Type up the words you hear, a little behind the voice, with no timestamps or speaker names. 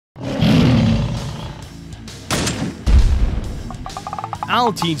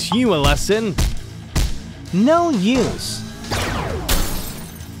I'll teach you a lesson. No use.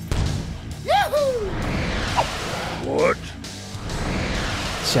 What?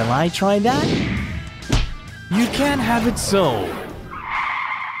 Shall I try that? You can't have it so.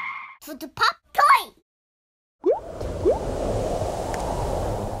 DuDuPopTOY.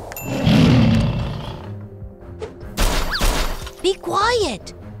 Be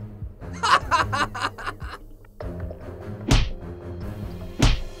quiet.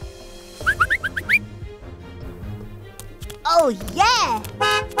 Oh yeah.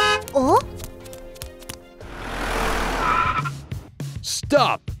 Oh?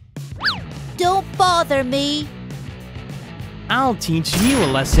 Stop. Don't bother me. I'll teach you a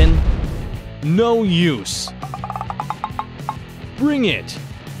lesson. No use. Bring it.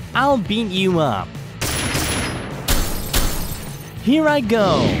 I'll beat you up. Here I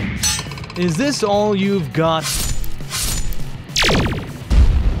go. Is this all you've got?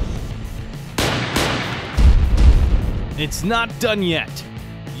 It's not done yet.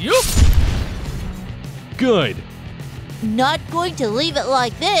 Yup. Good. Not going to leave it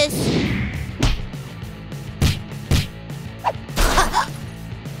like this.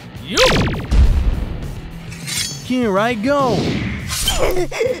 Yup. Here I go.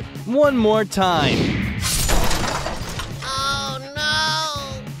 One more time. Oh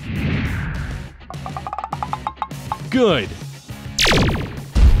no. Good.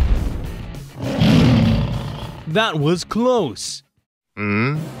 That was close.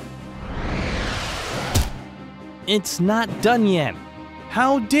 It's not done yet.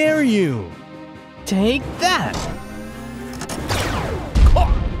 How dare you? Take that.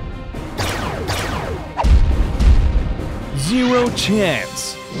 Zero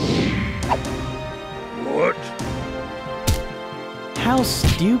chance. What? How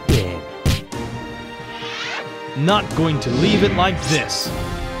stupid. Not going to leave it like this.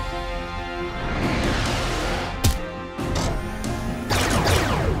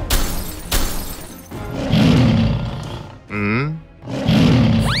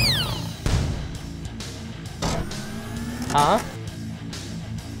 Huh?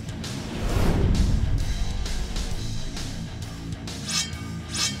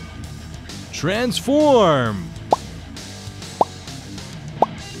 Transform!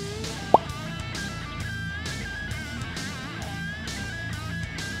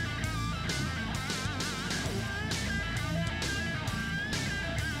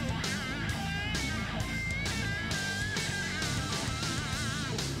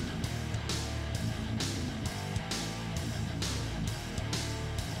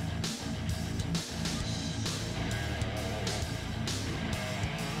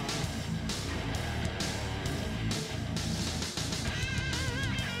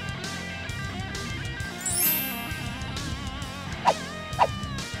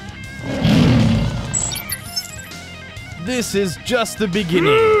 This is just the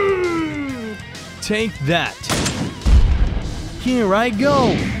beginning. Take that. Here I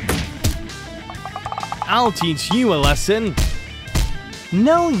go. I'll teach you a lesson.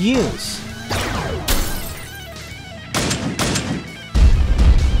 No use.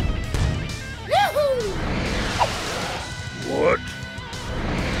 What?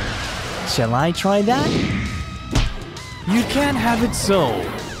 Shall I try that? You can't have it so.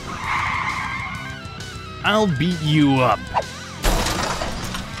 I'll beat you up.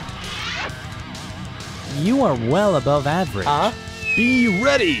 You are well above average. Be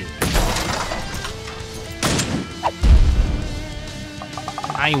ready.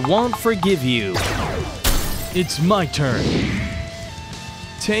 I won't forgive you. It's my turn.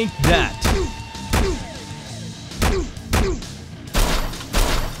 Take that.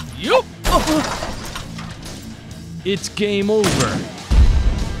 Yup. It's game over.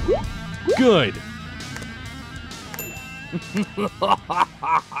 Good.